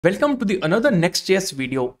Welcome to the another Next.js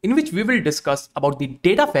video in which we will discuss about the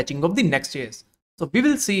data fetching of the Next.js. So we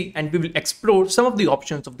will see and we will explore some of the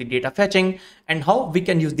options of the data fetching and how we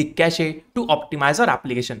can use the cache to optimize our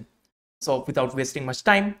application. So without wasting much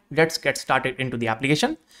time, let's get started into the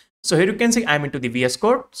application. So here you can see I'm into the VS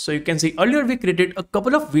Code. So you can see earlier we created a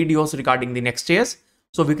couple of videos regarding the Next.js.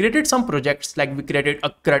 So we created some projects like we created a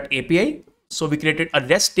CRUD API. So we created a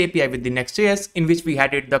REST API with the Next.js in which we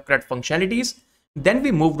added the CRUD functionalities. Then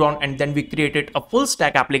we moved on and then we created a full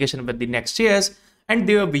stack application with the Next.js. And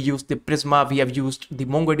there we used the Prisma, we have used the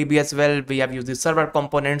MongoDB as well, we have used the server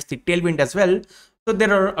components, the Tailwind as well. So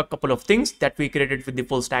there are a couple of things that we created with the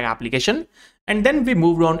full stack application. And then we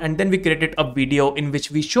moved on and then we created a video in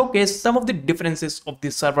which we showcase some of the differences of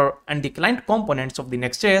the server and the client components of the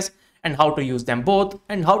Next.js and how to use them both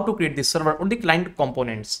and how to create the server or the client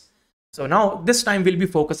components. So now this time we'll be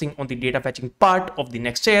focusing on the data fetching part of the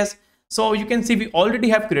Next.js. So you can see we already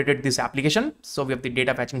have created this application. So we have the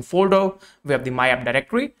data fetching folder, we have the my app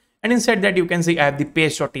directory, and inside that you can see I have the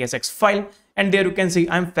page.tsx file, and there you can see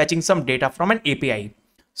I'm fetching some data from an API.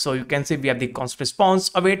 So you can see we have the const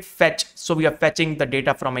response await fetch. So we are fetching the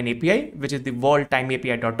data from an API, which is the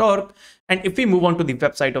worldtimeapi.org. And if we move on to the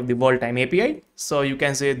website of the worldtime API, so you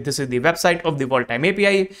can see this is the website of the worldtime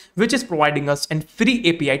API, which is providing us a free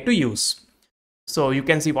API to use. So you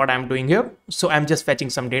can see what I'm doing here. So I'm just fetching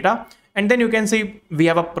some data. And then you can see we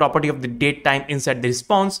have a property of the date time inside the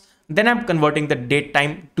response. Then I'm converting the date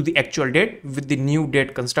time to the actual date with the new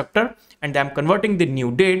date constructor. And I'm converting the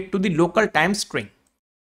new date to the local time string.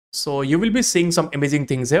 So you will be seeing some amazing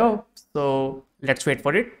things here. So let's wait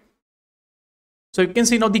for it. So you can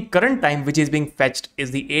see now the current time which is being fetched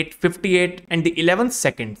is the 8:58 and the 11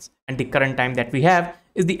 seconds. And the current time that we have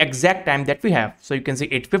is the exact time that we have. So you can see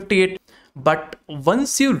 8:58. But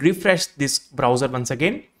once you refresh this browser once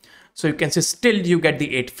again, so you can see still you get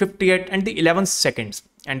the 8:58 and the 11 seconds.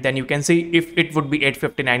 And then you can see if it would be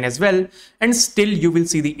 8:59 as well, and still you will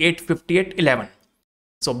see the 8:58:11.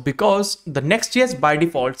 So because the Next.js by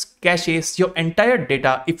default caches your entire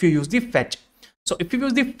data if you use the fetch. So if you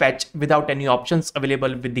use the fetch without any options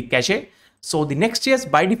available with the cache, so the Next.js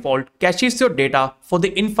by default caches your data for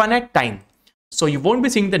the infinite time. So you won't be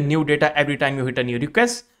seeing the new data every time you hit a new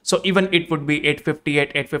request. So even it would be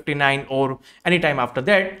 8:58, 8:59 or anytime after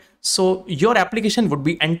that. So your application would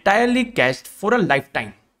be entirely cached for a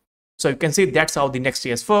lifetime. So you can see that's how the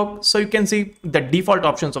Next.js works. So you can see the default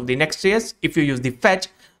options of the Next.js. If you use the fetch,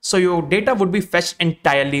 so your data would be fetched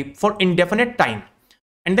entirely for indefinite time.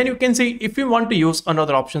 And then you can see if you want to use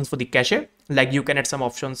another options for the cache, like you can add some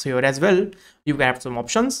options here as well. You can add some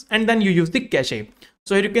options and then you use the cache.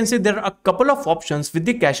 So here you can see there are a couple of options with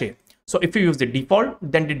the cache. So if you use the default,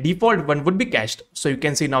 then the default one would be cached. So you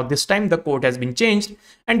can see now this time the code has been changed.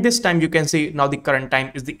 And this time you can see now the current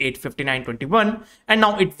time is the 8:59:21 and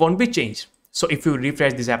now it won't be changed. So if you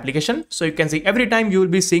refresh this application, so you can see every time you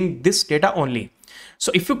will be seeing this data only.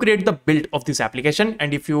 So if you create the build of this application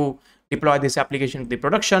and if you deploy this application to the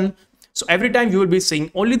production, so every time you will be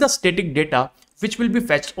seeing only the static data, which will be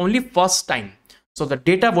fetched only first time. So the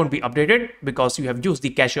data won't be updated because you have used the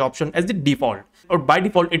cache option as the default, or by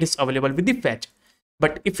default it is available with the fetch.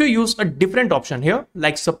 But if you use a different option here,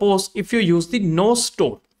 like suppose if you use the no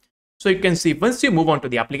store, so you can see once you move on to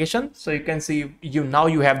the application, so you can see now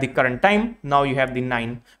you have the current time, now you have the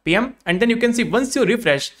 9 p.m. and then you can see once you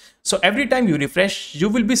refresh, so every time you refresh, you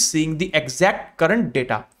will be seeing the exact current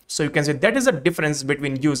data. So you can say that is a difference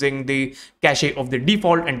between using the cache of the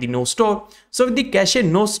default and the no store. So with the cache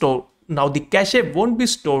no store, now the cache won't be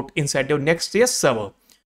stored inside your Next.js server.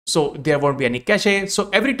 So there won't be any cache. So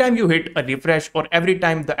every time you hit a refresh or every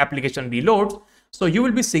time the application reloads, so you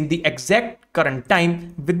will be seeing the exact current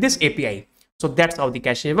time with this API. So that's how the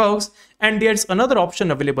cache works. And there's another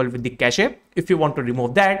option available with the cache if you want to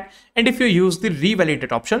remove that. And if you use the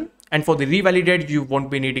revalidate option, and for the revalidate, you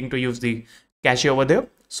won't be needing to use the cache over there.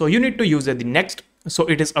 So you need to use the next. So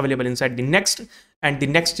it is available inside the next, and the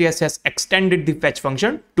Next.js has extended the fetch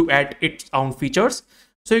function to add its own features.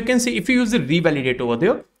 So you can see if you use the revalidate over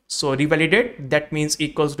there, so revalidate, that means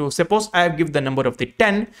equals to, suppose I have given the number of the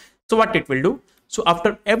 10. So what it will do? So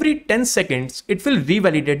after every 10 seconds, it will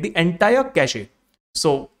revalidate the entire cache.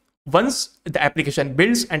 So once the application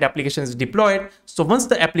builds and application is deployed, so once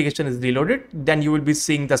the application is reloaded, then you will be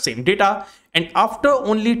seeing the same data. And after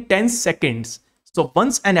only 10 seconds, so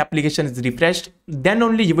once an application is refreshed, then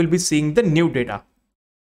only you will be seeing the new data.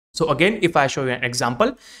 So again, if I show you an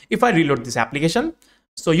example, if I reload this application,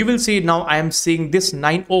 so you will see now I am seeing this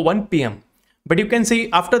 9:01 p.m. But you can see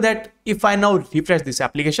after that, if I now refresh this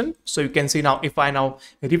application, so you can see now if I now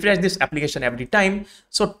refresh this application every time,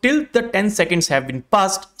 so till the 10 seconds have been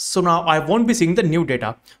passed, so now I won't be seeing the new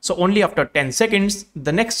data. So only after 10 seconds,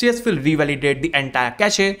 the Next.js will revalidate the entire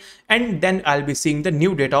cache, and then I'll be seeing the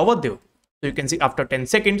new data over there. So you can see after 10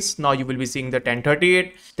 seconds, now you will be seeing the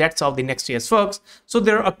 1038. That's how the Next.js works. So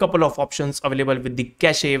there are a couple of options available with the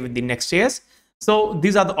cache with the Next.js. So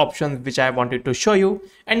these are the options which I wanted to show you.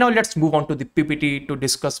 And now let's move on to the PPT to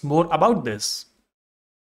discuss more about this.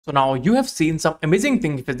 So now you have seen some amazing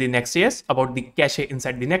things with the Next.js about the cache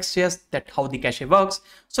inside the Next.js, that how the cache works.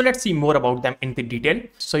 So let's see more about them in the detail.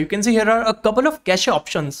 So you can see here are a couple of cache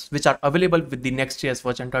options which are available with the Next.js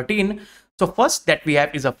version 13. So first that we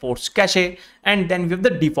have is a forced cache, and then we have the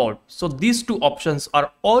default. So these two options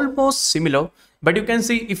are almost similar, but you can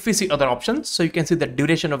see if we see other options, so you can see the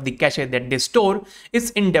duration of the cache that they store is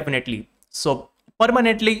indefinitely. So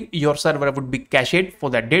permanently your server would be cached for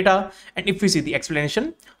that data. And if we see the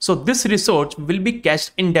explanation, so this resource will be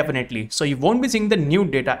cached indefinitely, so you won't be seeing the new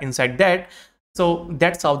data inside that. So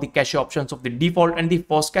that's how the cache options of the default and the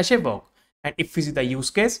forced cache work. And if we see the use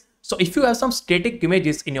case, so if you have some static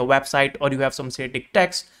images in your website, or you have some static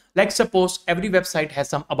text, like suppose every website has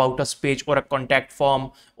some about us page or a contact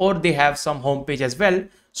form, or they have some home page as well.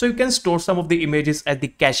 So you can store some of the images as the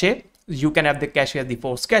cache. You can have the cache as the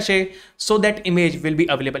forced cache, so that image will be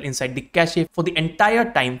available inside the cache for the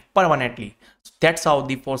entire time permanently. So that's how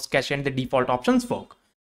the forced cache and the default options work.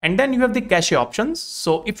 And then you have the cache options.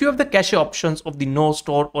 So if you have the cache options of the no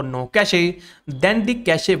store or no cache, then the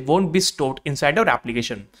cache won't be stored inside our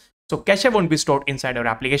application. So cache won't be stored inside our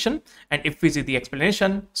application. And if we see the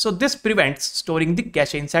explanation, so this prevents storing the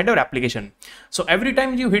cache inside our application. So every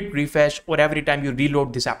time you hit refresh or every time you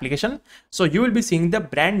reload this application, so you will be seeing the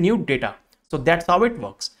brand new data. So that's how it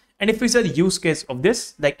works. And if we say the use case of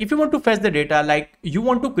this, like if you want to fetch the data, like you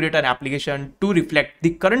want to create an application to reflect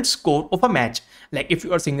the current score of a match, like if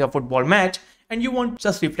you are seeing a football match and you want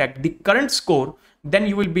just reflect the current score, then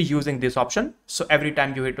you will be using this option. So every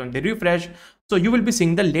time you hit on the refresh, so you will be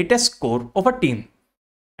seeing the latest score of a team.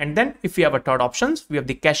 And then if we have a third options, we have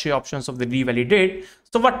the cache options of the revalidate.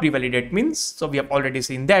 So what revalidate means? So we have already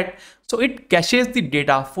seen that. So it caches the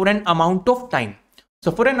data for an amount of time.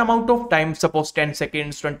 So for an amount of time, suppose 10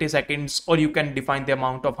 seconds, 20 seconds, or you can define the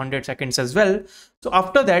amount of 100 seconds as well. So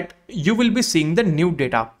after that, you will be seeing the new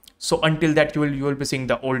data. So until that, you will be seeing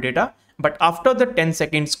the old data. But after the 10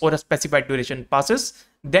 seconds or a specified duration passes,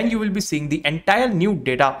 then you will be seeing the entire new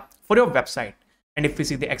data for your website. And if we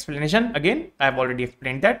see the explanation, again, I've already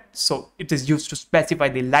explained that. So it is used to specify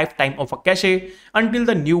the lifetime of a cache until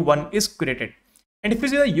the new one is created. And if we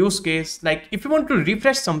see the use case, like if you want to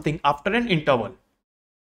refresh something after an interval,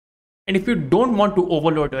 and if you don't want to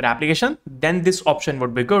overload your application, then this option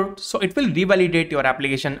would be good. So it will revalidate your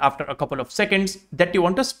application after a couple of seconds that you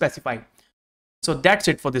want to specify. So that's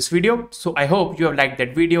it for this video. So I hope you have liked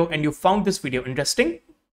that video and you found this video interesting.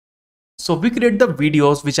 So we create the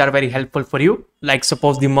videos which are very helpful for you, like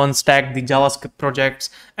suppose the Mun stack, the JavaScript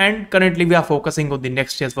projects, and currently we are focusing on the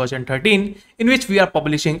Next.js version 13, in which we are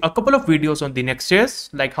publishing a couple of videos on the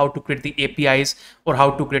Next.js, like how to create the APIs or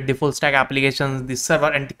how to create the full stack applications, the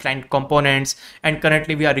server and the client components. And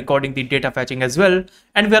currently we are recording the data fetching as well.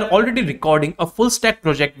 And we are already recording a full stack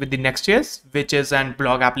project with the Next.js, which is an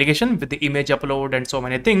blog application with the image upload and so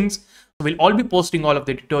many things. We'll all be posting all of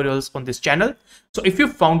the tutorials on this channel. So if you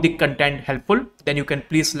found the content helpful, then you can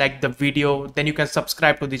please like the video, then you can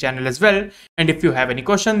subscribe to the channel as well. And if you have any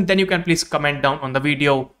question, then you can please comment down on the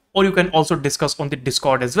video, or you can also discuss on the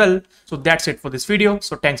Discord as well. So that's it for this video.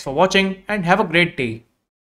 So thanks for watching and have a great day.